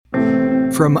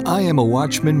From I Am a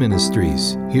Watchman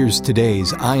Ministries, here's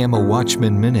today's I Am a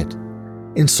Watchman Minute.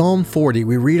 In Psalm 40,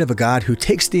 we read of a God who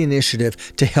takes the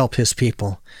initiative to help his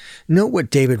people. Note what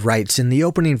David writes in the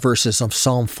opening verses of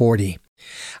Psalm 40.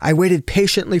 I waited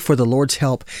patiently for the Lord's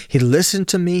help. He listened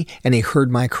to me and he heard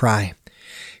my cry.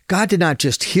 God did not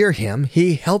just hear him,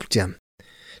 he helped him.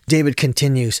 David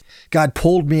continues, God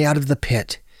pulled me out of the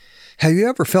pit. Have you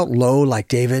ever felt low like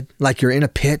David, like you're in a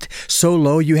pit, so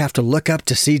low you have to look up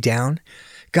to see down?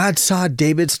 God saw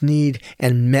David's need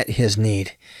and met his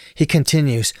need. He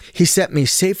continues, He set me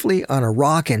safely on a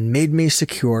rock and made me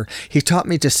secure. He taught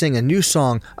me to sing a new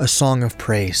song, a song of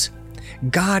praise.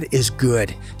 God is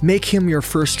good. Make him your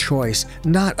first choice,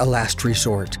 not a last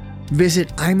resort. Visit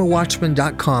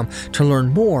imawatchman.com to learn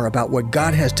more about what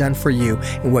God has done for you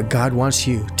and what God wants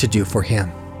you to do for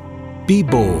him. Be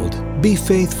bold, be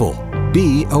faithful,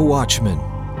 be a watchman.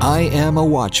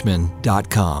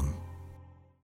 IamAWatchman.com